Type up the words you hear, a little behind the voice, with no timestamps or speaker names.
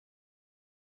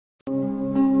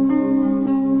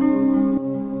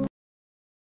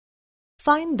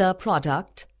Find the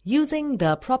product using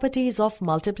the properties of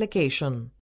multiplication.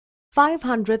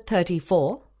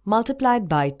 534 multiplied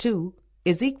by 2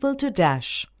 is equal to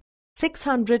dash.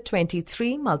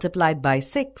 623 multiplied by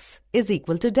 6 is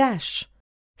equal to dash.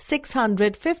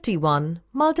 651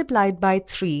 multiplied by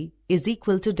 3 is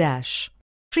equal to dash.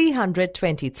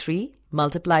 323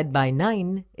 multiplied by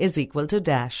 9 is equal to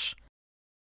dash.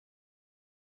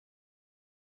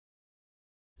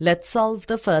 Let's solve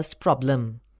the first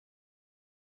problem.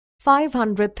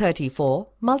 534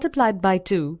 multiplied by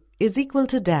 2 is equal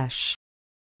to dash.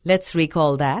 Let's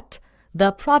recall that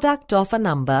the product of a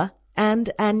number and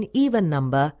an even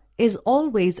number is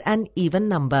always an even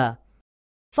number.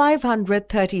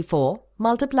 534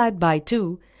 multiplied by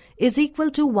 2 is equal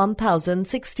to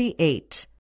 1068.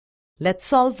 Let's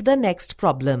solve the next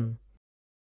problem.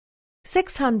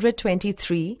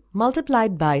 623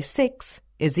 multiplied by 6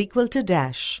 is equal to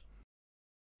dash.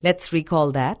 Let's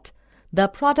recall that the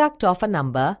product of a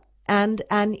number and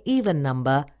an even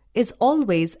number is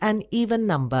always an even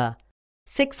number.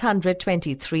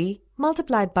 623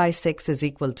 multiplied by 6 is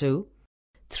equal to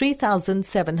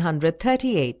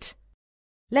 3738.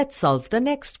 Let's solve the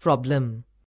next problem.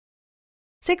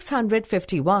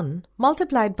 651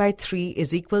 multiplied by 3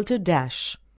 is equal to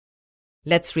dash.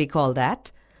 Let's recall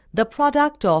that the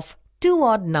product of two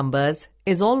odd numbers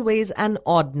is always an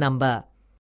odd number.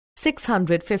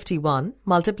 651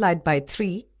 multiplied by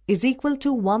 3 is equal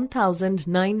to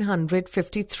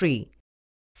 1953.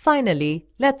 Finally,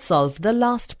 let's solve the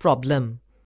last problem.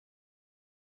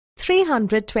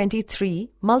 323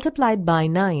 multiplied by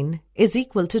 9 is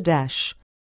equal to dash.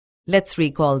 Let's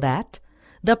recall that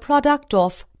the product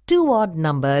of two odd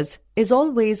numbers is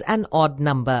always an odd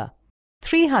number.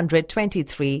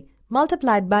 323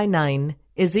 multiplied by 9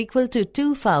 is equal to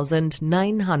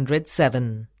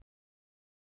 2907.